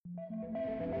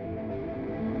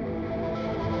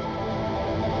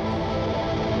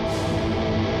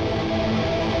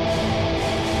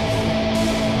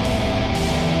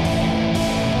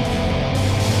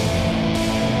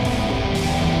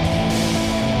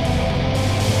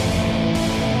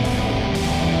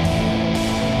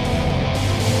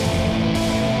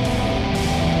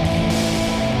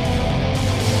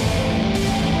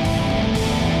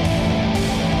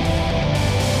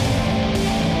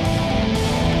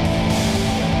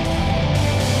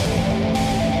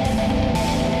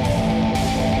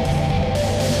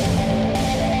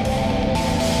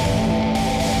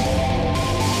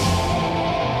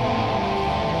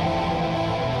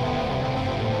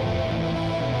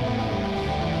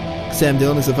Sam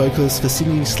Dillon is the vocalist for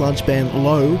Sydney sludge band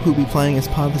Low, who'll be playing as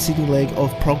part of the Sydney leg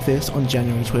of Progfest on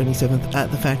January 27th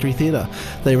at the Factory Theatre.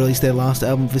 They released their last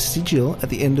album, Vestigial, at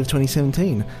the end of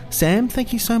 2017. Sam,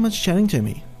 thank you so much for chatting to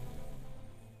me.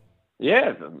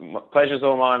 Yeah, pleasure's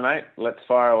all mine, mate. Let's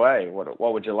fire away. What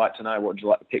would you like to know? What would you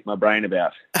like to pick my brain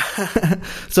about?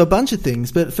 So a bunch of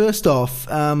things, but first off,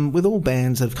 with all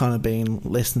bands that have kind of been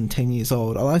less than 10 years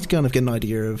old, I like to kind of get an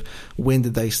idea of when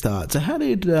did they start. So how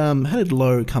did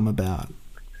Low come about?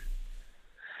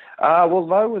 Well,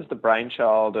 Low was the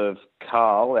brainchild of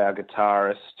Carl, our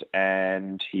guitarist,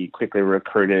 and he quickly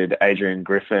recruited Adrian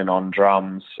Griffin on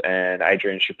drums and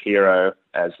Adrian Shapiro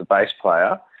as the bass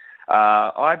player.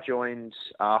 I joined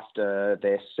after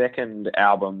their second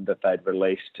album that they'd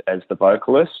released as the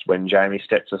vocalist when Jamie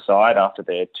stepped aside after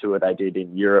their tour they did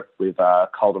in Europe with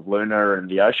Cult of Luna and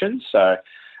The Ocean. So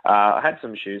I had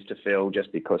some shoes to fill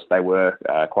just because they were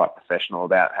quite professional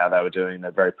about how they were doing.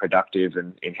 They're very productive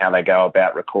in how they go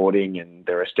about recording and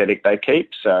their aesthetic they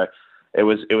keep. So it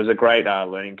was a great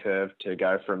learning curve to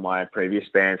go from my previous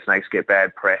band, Snakes Get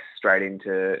Bad Press, straight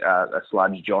into a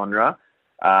sludge genre.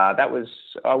 I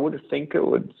would think it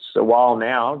was a while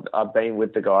now. I've been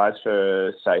with the guys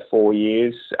for, say, 4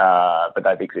 years, but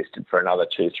they've existed for another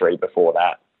 2-3 before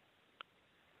that.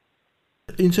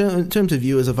 In terms of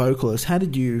you as a vocalist, how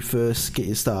did you first get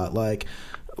your start? Like,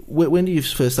 when did you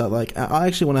first start? Like, I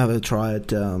actually want to have a try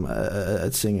at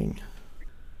singing.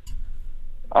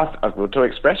 To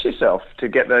express yourself, to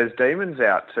get those demons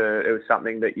out. It was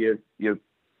something that you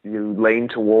lean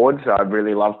towards. I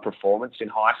really loved performance in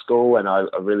high school, and I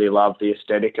really loved the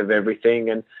aesthetic of everything,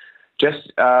 and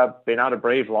just being able to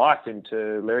breathe life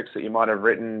into lyrics that you might have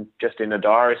written just in a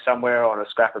diary somewhere on a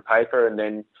scrap of paper, and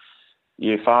then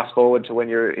you fast forward to when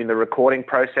you're in the recording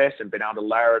process and being able to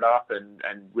layer it up and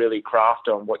really craft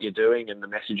on what you're doing and the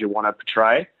message you want to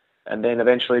portray. And then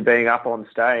eventually being up on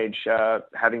stage,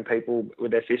 having people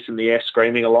with their fists in the air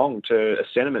screaming along to a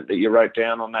sentiment that you wrote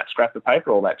down on that scrap of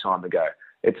paper all that time ago.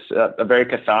 It's a very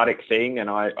cathartic thing, and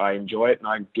I enjoy it, and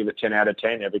I give it 10 out of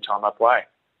 10 every time I play.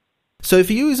 So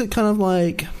for you, is it kind of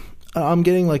like, I'm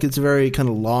getting like it's a very kind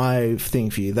of live thing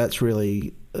for you? That's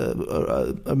really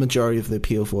a majority of the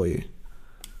appeal for you?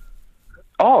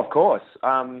 Oh, of course.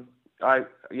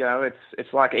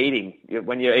 It's like eating.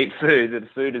 When you eat food, the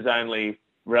food is only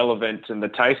relevant in the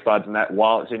taste buds and that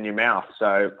while it's in your mouth.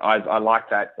 So I like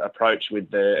that approach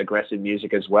with the aggressive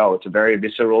music as well. It's a very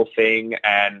visceral thing,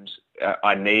 and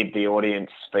I need the audience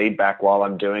feedback while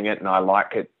I'm doing it, and I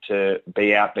like it to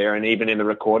be out there. And even in the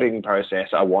recording process,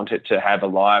 I want it to have a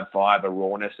live vibe, a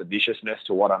rawness, a viciousness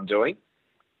to what I'm doing.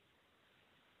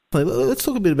 Let's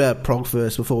talk a bit about prog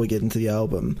first before we get into the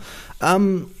album. How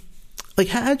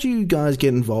did you guys get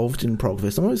involved in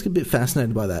Progfest? I'm always a bit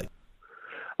fascinated by that.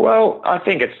 Well, I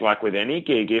think it's like with any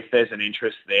gig. If there's an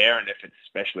interest there, and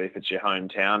especially if it's your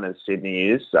hometown, as Sydney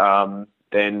is,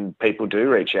 then people do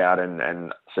reach out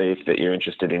and see if that you're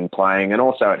interested in playing. And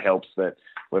also it helps that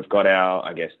we've got our,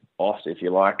 I guess, boss, if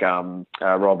you like,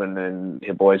 Robin and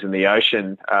her boys in the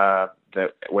Ocean,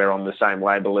 that we're on the same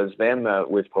label as them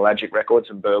with Pelagic Records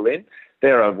in Berlin.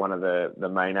 They're one of the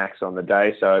main acts on the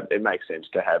day, so it makes sense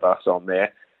to have us on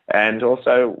there. And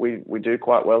also we do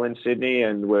quite well in Sydney,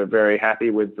 and we're very happy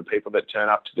with the people that turn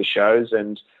up to the shows.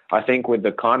 And I think with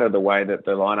the kind of the way that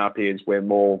the lineup is, we're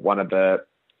more one of the,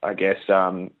 I guess,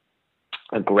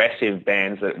 aggressive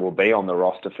bands that will be on the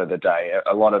roster for the day.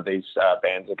 A lot of these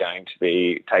bands are going to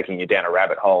be taking you down a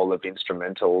rabbit hole of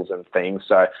instrumentals and things.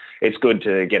 So it's good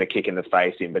to get a kick in the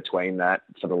face in between that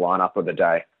for the lineup of the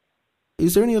day.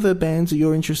 Is there any other bands that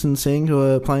you're interested in seeing who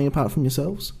are playing apart from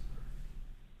yourselves?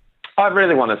 I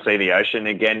really want to see the Ocean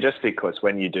again, just because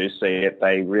when you do see it,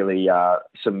 they really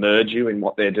submerge you in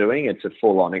what they're doing. It's a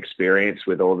full-on experience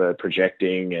with all the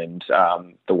projecting and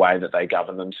the way that they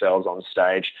govern themselves on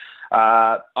stage.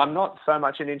 I'm not so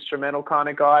much an instrumental kind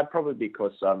of guy, probably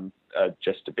because I'm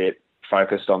just a bit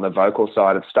focused on the vocal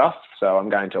side of stuff. So I'm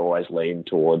going to always lean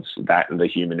towards that and the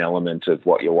human element of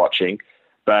what you're watching.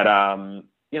 But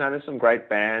there's some great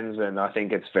bands, and I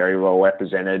think it's very well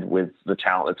represented with the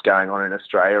talent that's going on in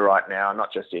Australia right now,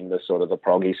 not just in the sort of the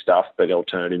proggy stuff, but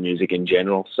alternative music in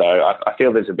general. So I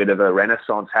feel there's a bit of a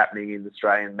renaissance happening in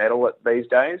Australian metal these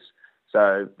days.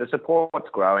 So the support's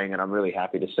growing, and I'm really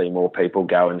happy to see more people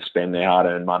go and spend their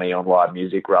hard-earned money on live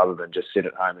music rather than just sit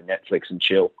at home and Netflix and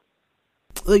chill.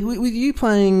 Like with you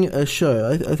playing a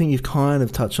show, I think you've kind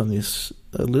of touched on this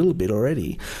a little bit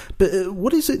already, but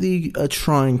what is it that you are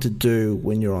trying to do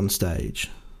when you're on stage?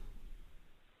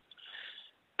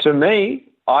 To me,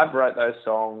 I've wrote those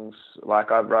songs,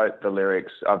 like I've wrote the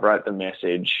lyrics, I've wrote the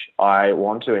message. I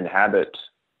want to inhabit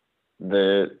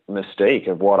the mystique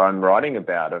of what I'm writing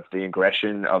about, of the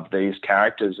aggression of these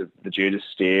characters, of the Judas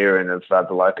Steer and of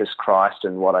the Locust Christ,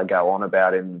 and what I go on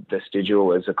about in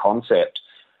Vestigial as a concept.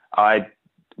 I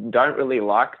don't really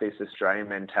like this Australian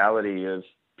mentality of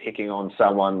picking on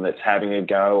someone that's having a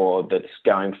go or that's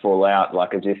going full out,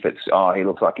 like as if it's, oh, he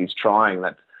looks like he's trying.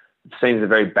 That seems a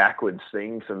very backwards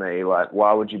thing for me. Like,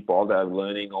 why would you bother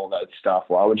learning all that stuff?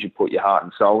 Why would you put your heart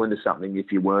and soul into something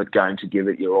if you weren't going to give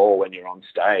it your all when you're on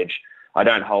stage? I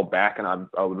don't hold back, and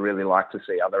I would really like to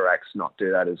see other acts not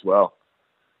do that as well.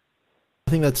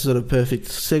 I think that's sort of perfect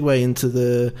segue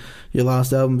into your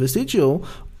last album, Vestigial.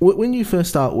 When you first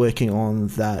start working on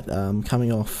that,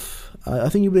 coming off, I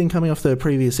think you've been coming off the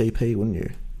previous EP, wouldn't you?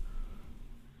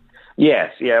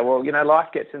 Yes, yeah. Well,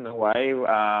 life gets in the way.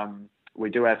 We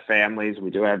do have families, we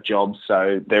do have jobs,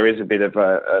 so there is a bit of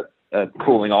a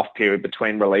cooling off period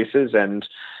between releases, and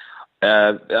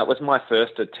that was my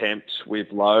first attempt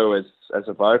with Low as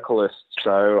a vocalist.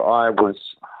 So I was,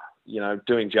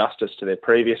 doing justice to their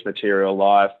previous material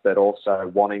live, but also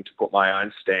wanting to put my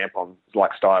own stamp on,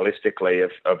 like, stylistically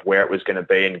of where it was going to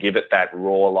be, and give it that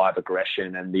raw live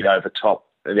aggression and the over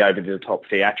the top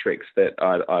theatrics that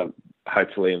I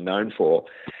hopefully am known for.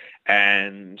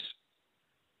 And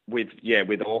with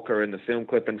Orca and the film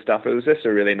clip and stuff, it was just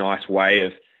a really nice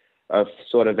way of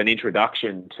sort of an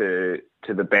introduction to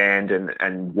the band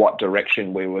and what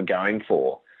direction we were going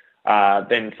for.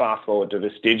 Then fast forward to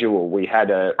Vestigial, we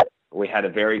had a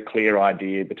very clear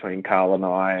idea between Carl and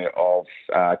I of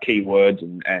keywords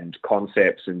and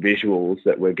concepts and visuals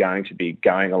that were going to be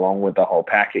going along with the whole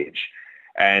package.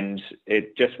 And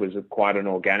it just was quite an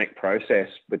organic process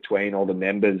between all the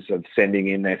members of sending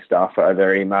in their stuff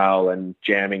over email and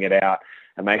jamming it out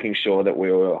and making sure that we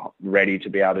were ready to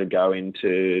be able to go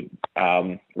into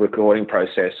recording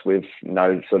process with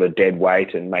no sort of dead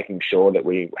weight, and making sure that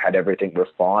we had everything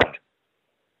refined.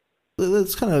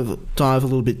 Let's kind of dive a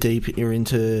little bit deeper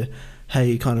into how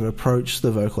you kind of approach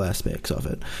the vocal aspects of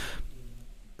it.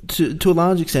 To a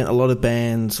large extent, a lot of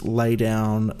bands lay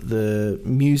down the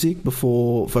music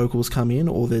before vocals come in,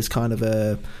 or there's kind of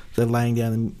they're laying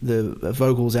down the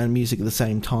vocals and music at the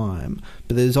same time.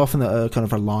 But there's often a kind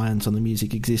of reliance on the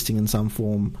music existing in some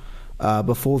form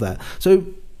before that. So,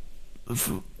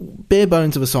 bare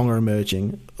bones of a song are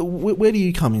emerging. Where do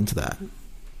you come into that?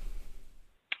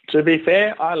 To be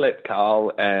fair, I let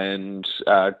Carl and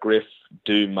Griff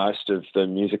do most of the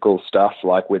musical stuff,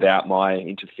 like, without my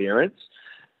interference.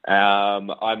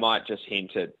 I might just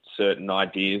hint at certain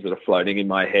ideas that are floating in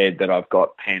my head that I've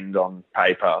got penned on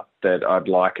paper that I'd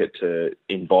like it to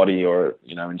embody or,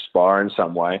 inspire in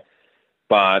some way.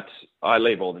 But I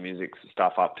leave all the music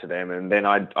stuff up to them, and then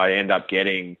I end up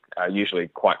getting, usually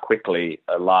quite quickly,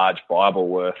 a large Bible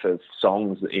worth of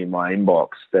songs in my inbox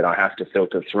that I have to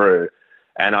filter through.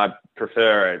 And I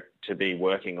prefer to be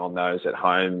working on those at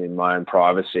home in my own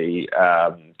privacy,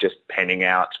 just penning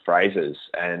out phrases.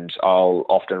 And I'll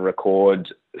often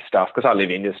record stuff because I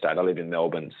live interstate. I live in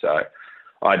Melbourne. So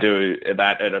I do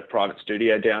that at a private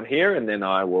studio down here, and then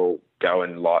I will go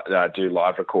and do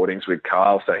live recordings with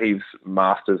Carl. So he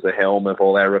masters the helm of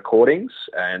all our recordings,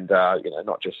 and,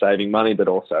 not just saving money, but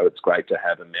also it's great to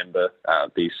have a member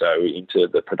be so into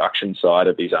the production side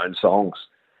of his own songs.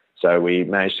 So we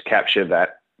managed to capture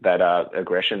that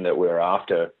aggression that we were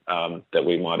after, that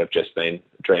we might have just been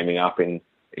dreaming up in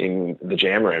the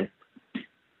jam room.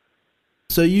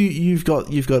 So you've got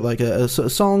like a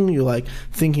song. You're like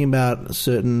thinking about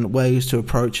certain ways to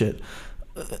approach it.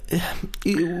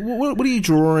 What are you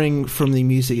drawing from the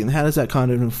music, and how does that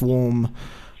kind of inform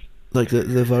like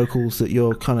the vocals that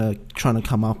you're kind of trying to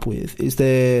come up with? Is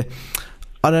there,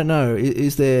 I don't know,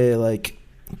 is there like,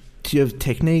 do you have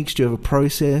techniques? Do you have a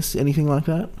process? Anything like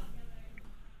that?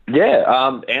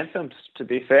 Yeah, anthems, to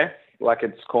be fair. Like,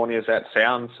 as corny as that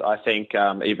sounds, I think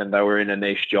even though we're in a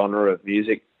niche genre of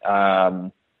music,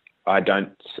 I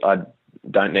don't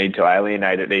need to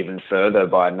alienate it even further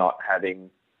by not having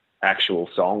actual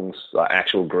songs, like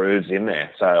actual grooves in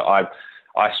there. So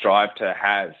I strive to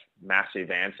have massive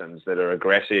anthems that are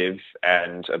aggressive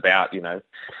and about,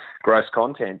 gross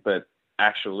content, but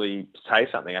actually say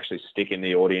something, actually stick in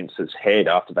the audience's head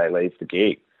after they leave the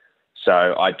gig.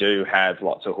 So I do have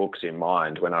lots of hooks in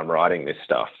mind when I'm writing this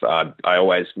stuff. I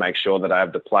always make sure that I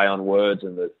have the play on words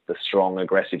and the strong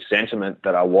aggressive sentiment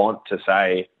that I want to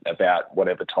say about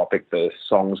whatever topic the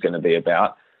song's going to be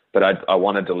about. But I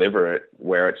want to deliver it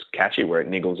where it's catchy, where it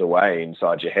niggles away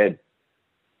inside your head.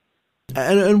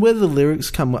 And where the lyrics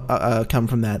come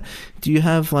from that, do you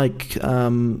have like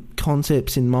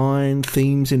concepts in mind,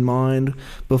 themes in mind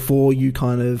before you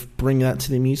kind of bring that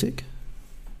to the music?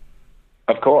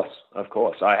 Of course. Of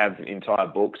course. I have entire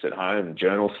books at home,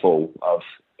 journals full of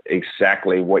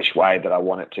exactly which way that I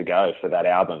want it to go for that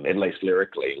album, at least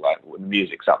lyrically. Like, the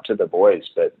music's up to the boys,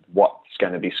 but what's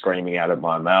going to be screaming out of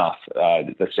my mouth,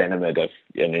 the sentiment of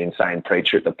an insane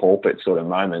preacher at the pulpit sort of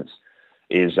moments,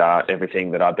 is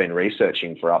everything that I've been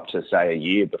researching for up to, say, a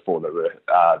year before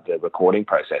the recording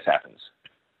process happens.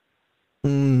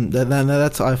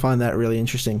 I find that really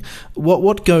interesting.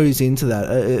 What goes into that?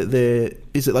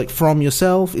 Is it like from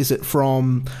yourself? Is it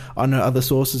from, I know, other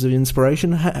sources of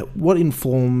inspiration? What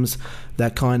informs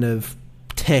that kind of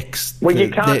text? Well,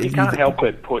 you can't help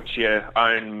but put your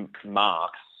own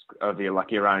marks of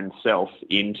your own self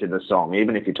into the song.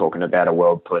 Even if you're talking about a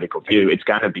world political view, it's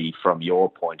going to be from your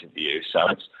point of view. So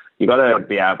you got to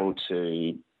be able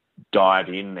to dive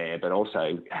in there, but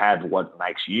also have what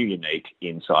makes you unique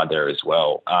inside there as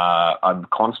well. I'm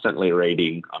constantly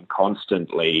reading, I'm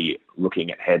constantly looking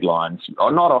at headlines,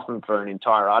 not often for an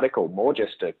entire article, more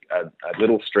just a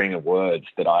little string of words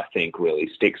that I think really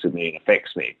sticks with me and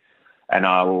affects me. And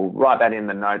I will write that in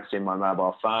the notes in my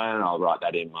mobile phone, I'll write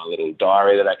that in my little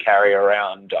diary that I carry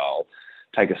around, I'll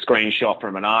take a screenshot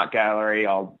from an art gallery,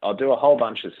 I'll do a whole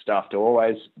bunch of stuff to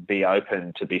always be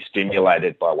open to be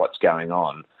stimulated by what's going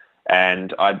on.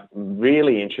 And I'm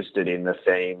really interested in the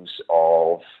themes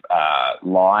of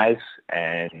lies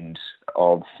and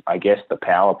of, I guess, the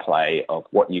power play of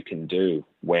what you can do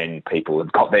when people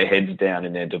have got their heads down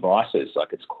in their devices.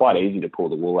 Like, it's quite easy to pull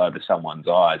the wool over someone's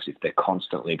eyes if they're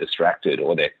constantly distracted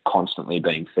or they're constantly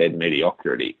being fed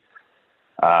mediocrity.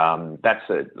 That's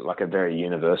a very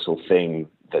universal thing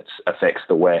that affects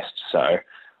the West. So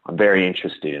I'm very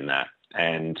interested in that.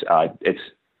 And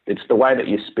it's the way that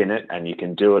you spin it, and you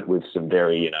can do it with some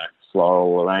very,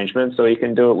 floral arrangements, or you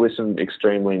can do it with some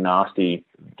extremely nasty,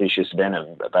 vicious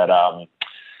venom. But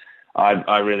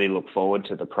I really look forward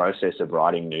to the process of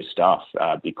writing new stuff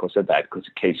because of that, because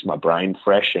it keeps my brain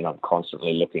fresh, and I'm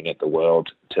constantly looking at the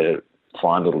world to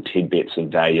find little tidbits of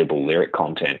valuable lyric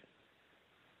content.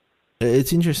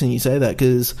 It's interesting you say that,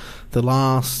 because the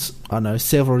last,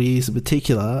 several years in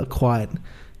particular are quite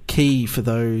key for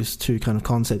those two kind of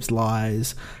concepts,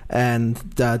 lies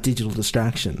and digital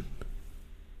distraction.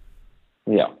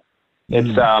 Yeah.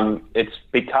 It's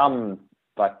become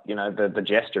like, the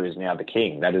jester is now the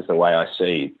king. That is the way I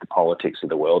see the politics of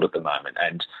the world at the moment.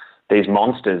 And these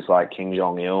monsters like Kim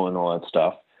Jong-il and all that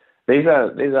stuff, these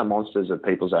are monsters of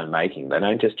people's own making. They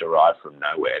don't just arrive from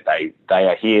nowhere. They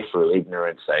are here through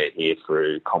ignorance. They are here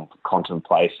through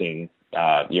contemplating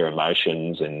your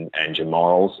emotions and your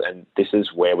morals, and this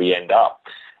is where we end up.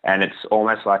 And it's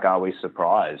almost like, are we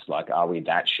surprised? Like, are we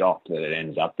that shocked that it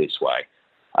ends up this way?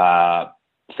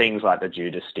 Things like the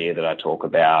Judas steer that I talk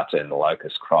about and the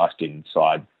locust Christ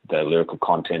inside the lyrical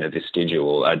content of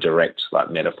Vestigial are direct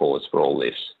metaphors for all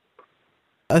this.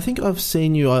 I think I've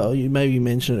seen you maybe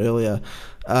mentioned earlier,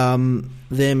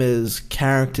 them as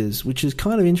characters, which is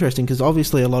kind of interesting because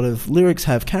obviously a lot of lyrics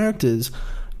have characters,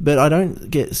 but I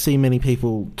don't see many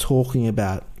people talking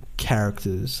about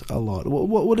characters a lot.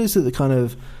 What is it that kind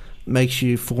of makes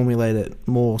you formulate it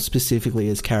more specifically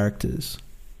as characters?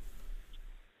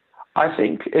 I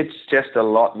think it's just a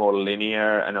lot more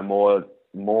linear and a more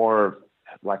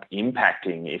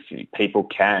impacting if people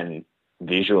can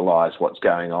visualize what's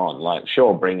going on.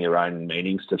 Sure, bring your own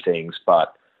meanings to things,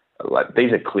 but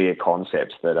these are clear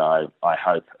concepts that I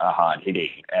hope are hard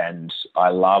hitting, and I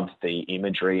love the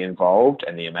imagery involved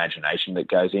and the imagination that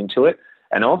goes into it,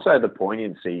 and also the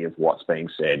poignancy of what's being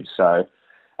said. So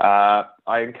I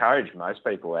encourage most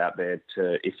people out there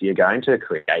to, if you're going to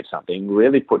create something,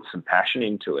 really put some passion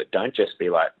into it. Don't just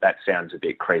be like, that sounds a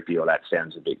bit creepy or that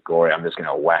sounds a bit gory, I'm just going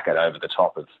to whack it over the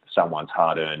top of someone's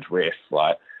hard-earned riff.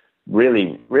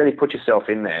 Really, really put yourself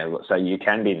in there so you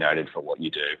can be noted for what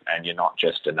you do and you're not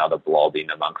just another blob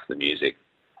in amongst the music.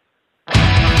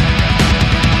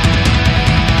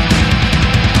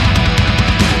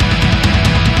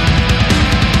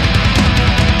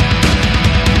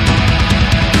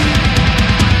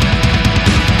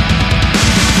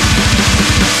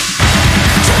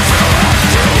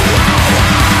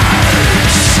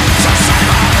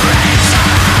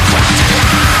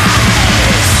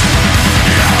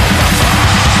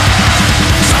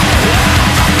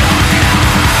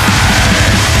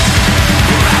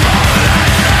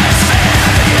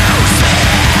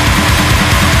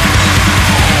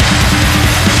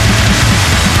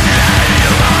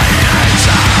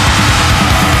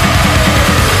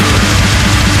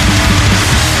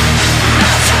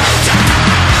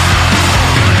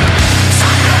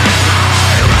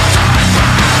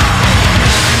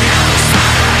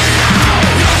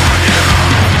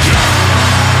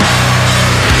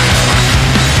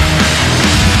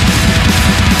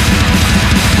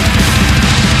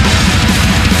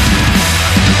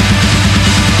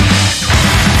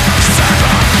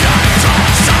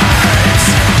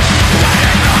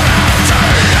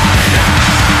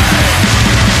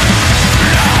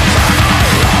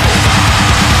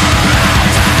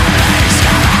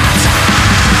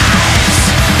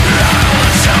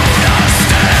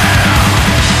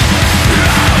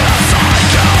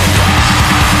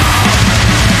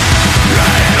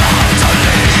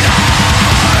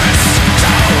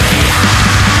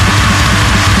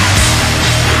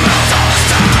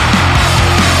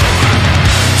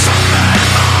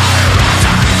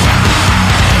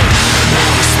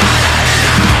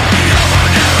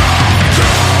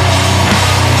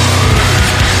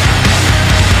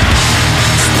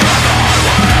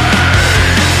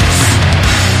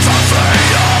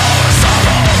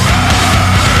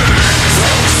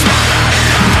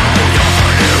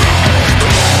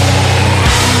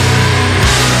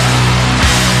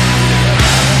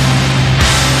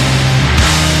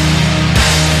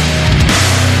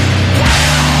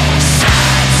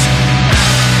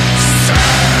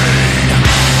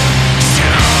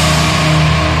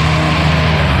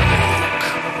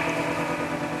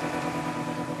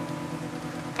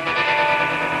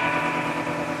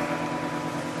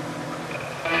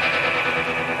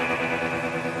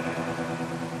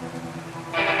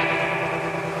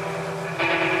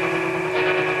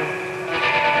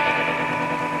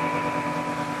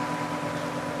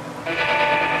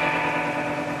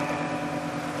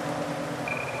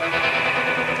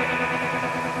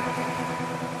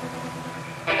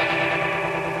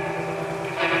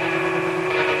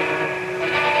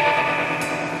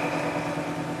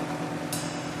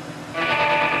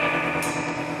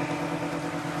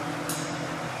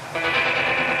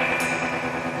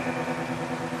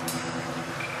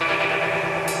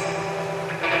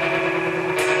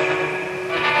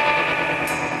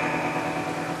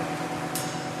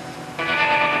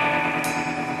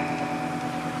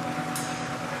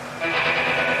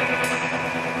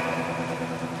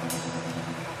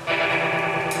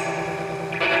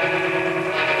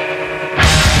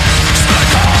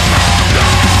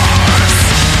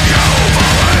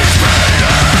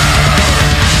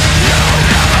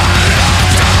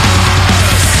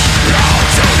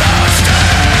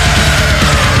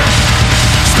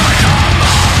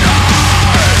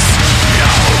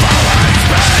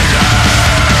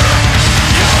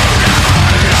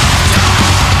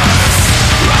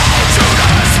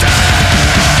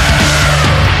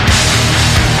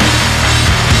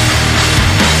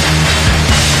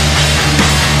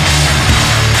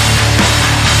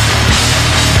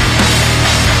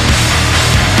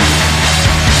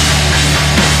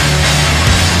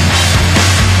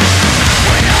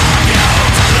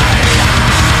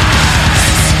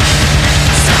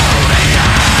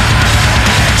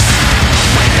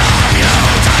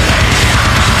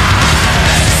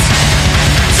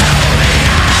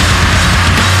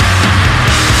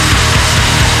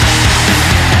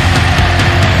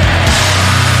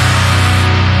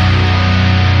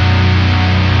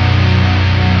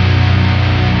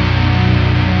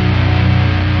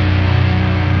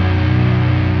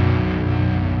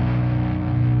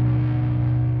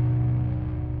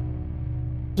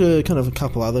 to kind of a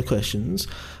couple other questions.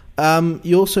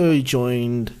 You also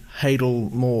joined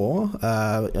Hadel Moore,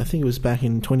 I think it was back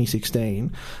in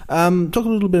 2016. Talk a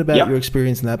little bit about your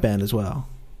experience in that band as well.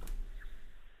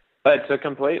 It's a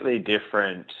completely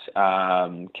different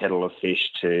kettle of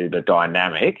fish to the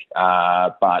Dynamic,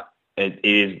 but it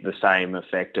is the same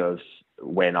effect of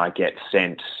when I get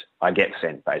sent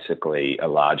basically a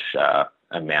large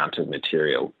amount of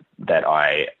material that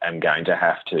I am going to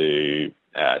have to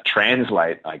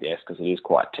translate, I guess, because it is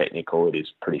quite technical. It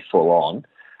is pretty full on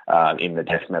in the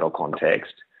death metal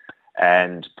context,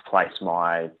 and place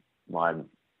my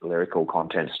lyrical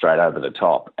content straight over the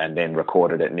top, and then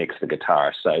recorded it Nick's the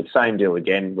guitarist. So same deal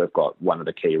again. We've got one of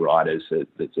the key writers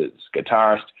that's a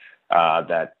guitarist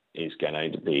that is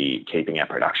going to be keeping our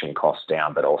production costs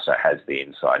down, but also has the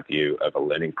inside view of a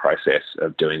learning process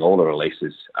of doing all the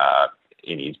releases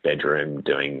in his bedroom,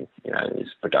 doing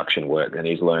his production work, and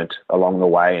he's learnt along the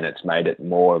way, and it's made it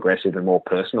more aggressive and more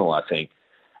personal, I think.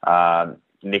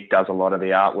 Nick does a lot of the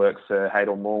artwork for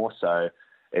Hadel Moore, so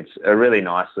it's a really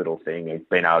nice little thing. You've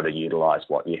been able to utilise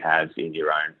what you have in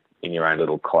your own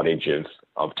little cottage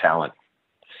of talent.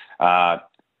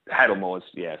 Hadel Moore's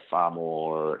far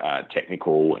more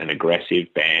technical and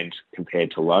aggressive band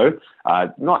compared to Low.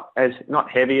 Not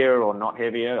heavier or not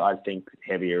heavier. I think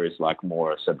heavier is like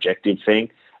more a subjective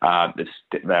thing.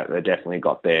 They definitely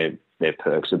got their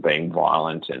perks of being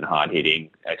violent and hard hitting,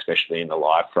 especially in the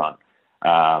live front.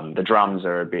 The drums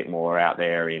are a bit more out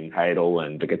there in Hadel,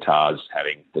 and the guitars,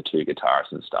 having the two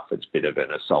guitarists and stuff, it's a bit of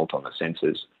an assault on the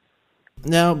senses.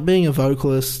 Now, being a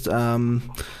vocalist,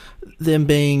 them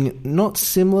being not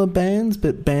similar bands,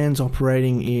 but bands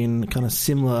operating in kind of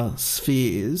similar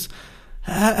spheres,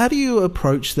 how do you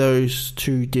approach those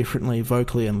two differently,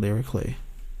 vocally and lyrically?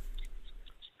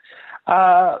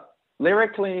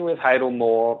 Lyrically, with Hadel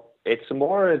Moore, it's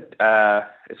more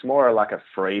like a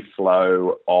free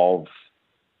flow of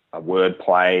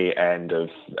wordplay and of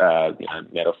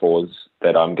metaphors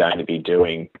that I'm going to be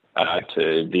doing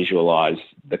to visualise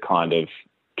the kind of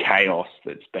chaos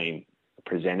that's been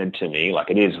presented to me. Like,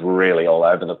 it is really all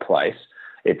over the place.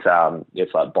 It's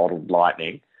like bottled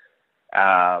lightning.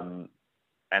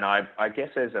 And I guess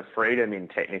there's a freedom in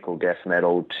technical death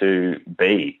metal to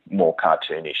be more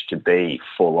cartoonish, to be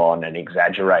full on and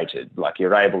exaggerated. Like,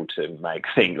 you're able to make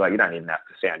things, like, you don't even have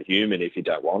to sound human if you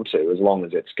don't want to, as long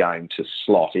as it's going to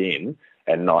slot in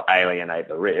and not alienate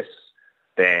the riffs,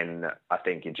 then I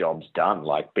think your job's done.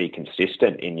 Like, be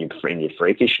consistent in your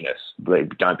freakishness.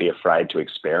 Don't be afraid to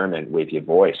experiment with your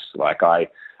voice. Like, I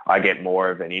get more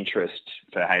of an interest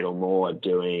for Hadel Moore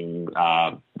doing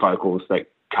vocals that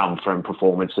come from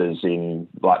performances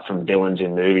from villains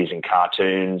in movies and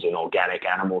cartoons and organic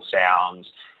animal sounds.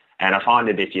 And I find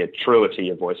that if you're truer to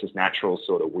your voice's natural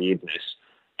sort of weirdness,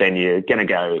 then you're going to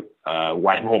go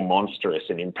way more monstrous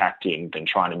and impacting than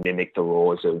trying to mimic the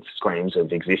roars of screams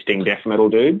of existing death metal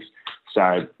dudes.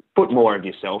 So put more of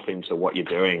yourself into what you're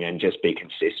doing and just be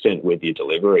consistent with your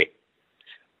delivery.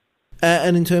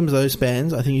 And in terms of those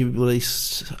bands, I think you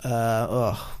released...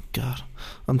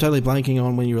 I'm totally blanking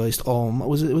on when you released Om.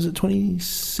 Was it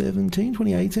 2017,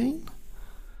 2018?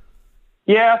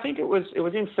 Yeah, I think it was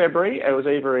in February. It was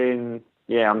either in...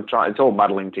 Yeah, it's all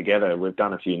muddling together. We've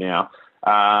done a few now.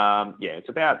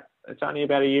 It's only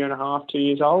about a year and a half, 2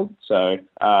 years old. So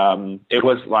it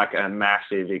was like a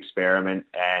massive experiment,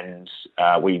 and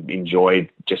we enjoyed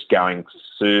just going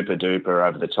super duper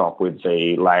over the top with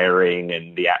the layering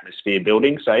and the atmosphere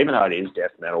building. So even though it is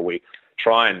death metal, we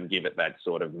try and give it that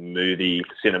sort of movie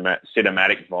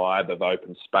cinematic vibe of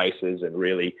open spaces and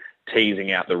really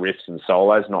teasing out the riffs and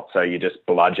solos, not so you just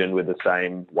bludgeon with the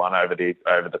same one over the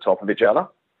top of each other.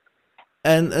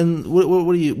 And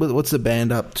what's the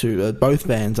band up to? Both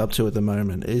bands up to at the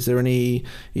moment? Is there any?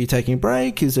 Are you taking a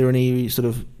break? Is there any sort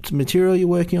of material you're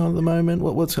working on at the moment?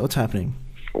 What's happening?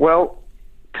 Well,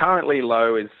 currently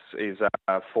Low is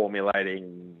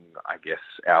formulating, I guess,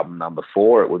 album number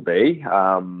 4. It would be.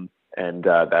 And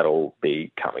that'll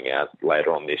be coming out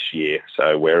later on this year.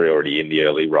 So we're already in the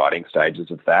early writing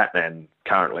stages of that, and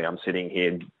currently I'm sitting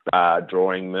here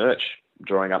drawing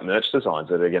up merch designs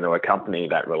that are going to accompany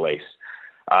that release.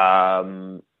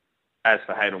 As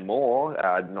for Hadel Moore,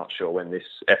 I'm not sure when this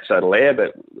episode will air,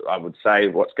 but I would say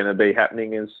what's going to be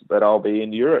happening is that I'll be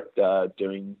in Europe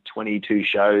doing 22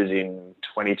 shows in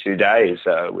 22 days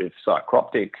with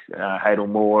Psychroptic, Hadel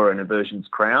Moore and Aversion's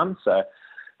Crown. So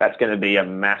that's going to be a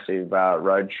massive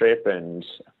road trip, and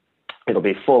it'll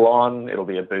be full on. It'll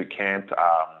be a boot camp,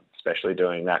 especially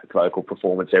doing that vocal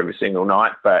performance every single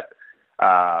night. But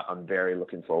I'm very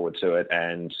looking forward to it,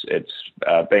 and it's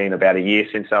been about a year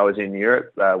since I was in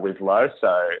Europe with Low,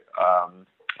 so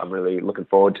I'm really looking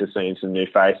forward to seeing some new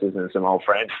faces and some old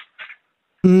friends.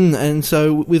 And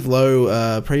so with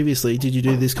Low, previously, did you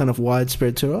do this kind of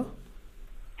widespread tour?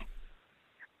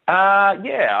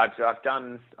 Yeah, I've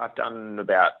done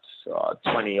about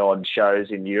 20 odd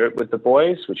shows in Europe with the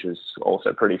boys, which was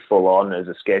also pretty full on as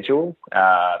a schedule.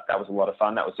 That was a lot of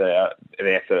fun. That was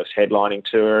their first headlining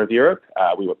tour of Europe.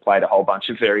 We played a whole bunch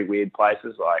of very weird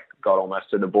places, like got almost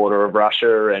to the border of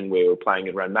Russia, and we were playing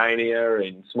in Romania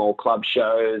in small club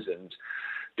shows and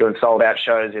doing sold out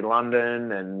shows in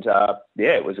London. And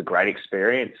yeah, it was a great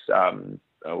experience.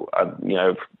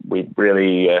 We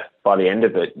really, by the end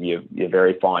of it, you're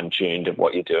very fine-tuned of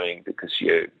what you're doing, because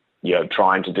you're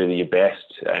trying to do your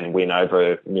best and win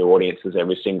over new audiences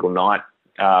every single night,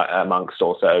 amongst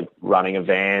also running a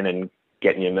van and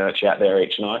getting your merch out there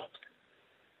each night.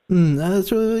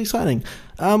 That's really, really exciting.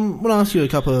 I want to ask you a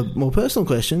couple of more personal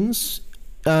questions.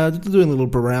 Doing a little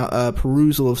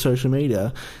perusal of social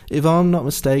media. If I'm not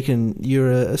mistaken,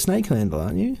 you're a snake handler,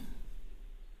 aren't you?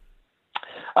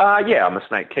 Yeah, I'm a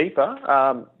snake keeper.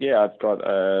 I've got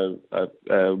a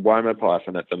Woma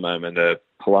python at the moment.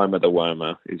 Paloma the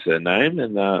Woma is her name,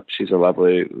 and she's a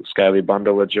lovely scaly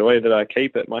bundle of joy that I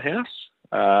keep at my house.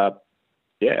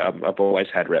 I've always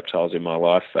had reptiles in my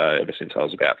life ever since I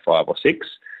was about 5 or 6,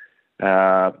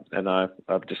 and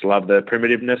I've just loved the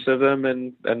primitiveness of them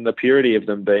and the purity of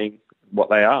them being what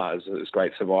they are as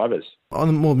great survivors. On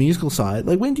the more musical side,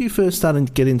 like, when did you first start to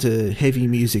get into heavy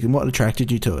music, and what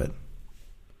attracted you to it?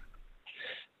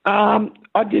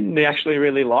 I didn't actually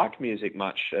really like music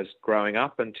much as growing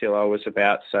up until I was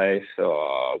about,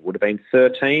 would have been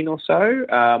 13 or so.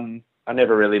 I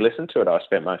never really listened to it. I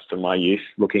spent most of my youth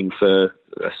looking for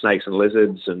snakes and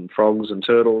lizards and frogs and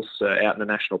turtles out in the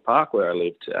national park where I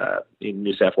lived in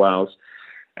New South Wales.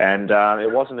 And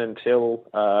it wasn't until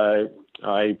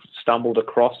I stumbled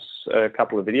across a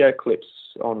couple of video clips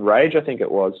on Rage, I think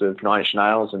it was, of Nine Inch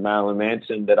Nails and Marilyn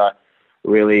Manson, that I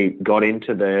really got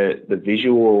into the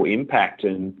visual impact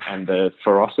and the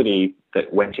ferocity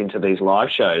that went into these live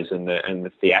shows and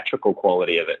the theatrical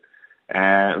quality of it.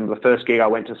 And the first gig I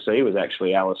went to see was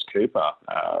actually Alice Cooper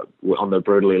on the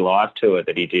Brutally Live tour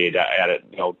that he did out at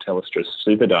the old Telstra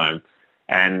Superdome.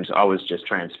 And I was just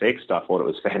transfixed. I thought it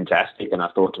was fantastic, and I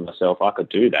thought to myself, I could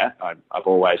do that. I've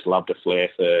always loved a flair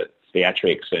for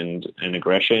theatrics and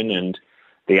aggression and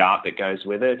the art that goes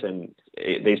with it, and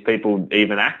these people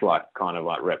even act like kind of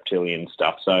like reptilian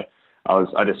stuff. So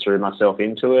I just threw myself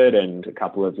into it, and a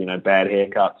couple of bad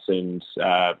haircuts and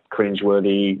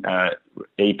cringeworthy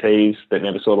EPs that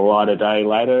never saw the light of day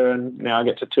later, and now I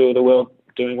get to tour the world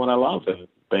doing what I love and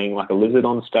being like a lizard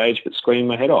on stage but screaming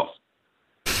my head off.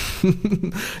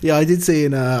 Yeah, I did see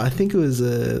I think it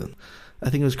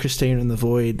was Christina in the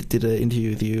Void did an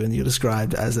interview with you, and you're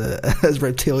described as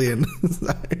reptilian.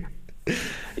 So.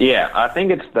 Yeah, I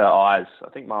think it's the eyes. I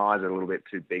think my eyes are a little bit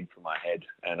too big for my head,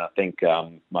 and I think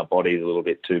my body's a little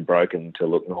bit too broken to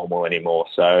look normal anymore.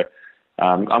 So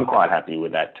I'm quite happy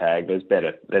with that tag.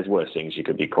 There's worse things you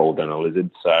could be called than a lizard.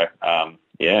 So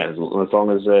as long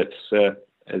as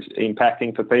it's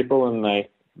impacting for people and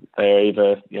they're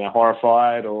either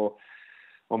horrified or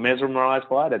mesmerised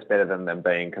by it, it's better than them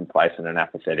being complacent and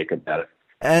apathetic about it.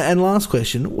 And last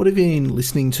question: what have you been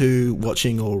listening to,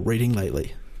 watching, or reading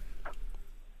lately?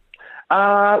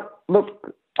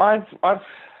 Look, I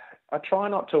try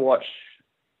not to watch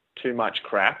too much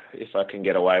crap if I can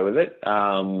get away with it.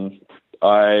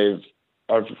 I've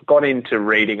got into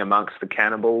reading Among the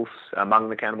Cannibals,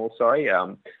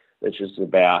 which is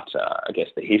about, I guess,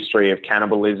 the history of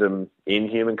cannibalism in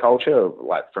human culture,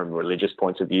 like from religious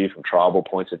points of view, from tribal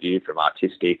points of view, from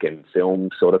artistic and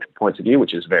film sort of points of view,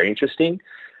 which is very interesting.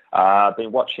 I've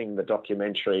been watching the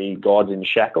documentary Gods in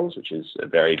Shackles, which is a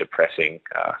very depressing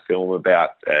film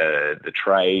about the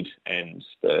trade and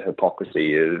the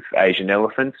hypocrisy of Asian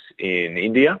elephants in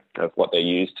India, of what they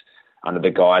used under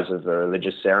the guise of the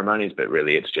religious ceremonies, but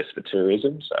really it's just for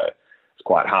tourism. So it's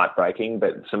quite heartbreaking,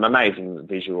 but some amazing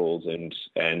visuals and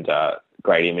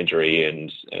great imagery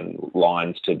and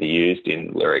lines to be used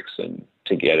in lyrics and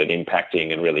to get it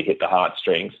impacting and really hit the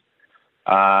heartstrings.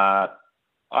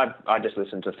 I just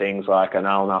listen to things like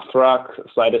Anal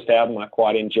Nathrak, latest album I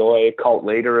quite enjoy. Cult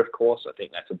Leader, of course, I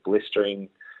think that's a blistering,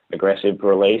 aggressive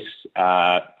release.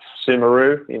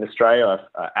 Sumeru in Australia,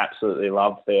 I absolutely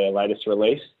love their latest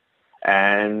release.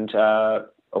 And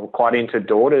I'm quite into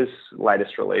Daughter's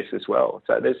latest release as well.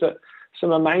 So there's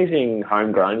some amazing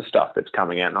homegrown stuff that's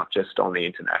coming out, not just on the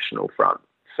international front.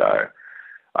 So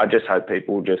I just hope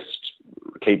people just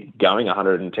keep going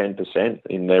 110%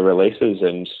 in their releases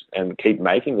and keep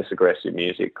making this aggressive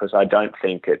music, because I don't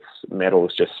think metal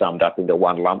is just summed up into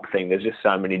one lump thing. There's just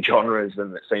so many genres,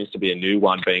 and it seems to be a new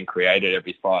one being created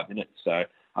every 5 minutes. So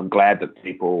I'm glad that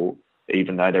people,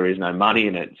 even though there is no money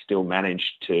in it, still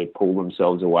manage to pull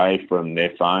themselves away from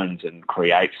their phones and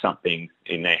create something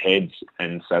in their heads,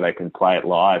 and so they can play it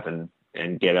live and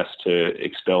get us to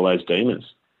expel those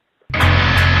demons.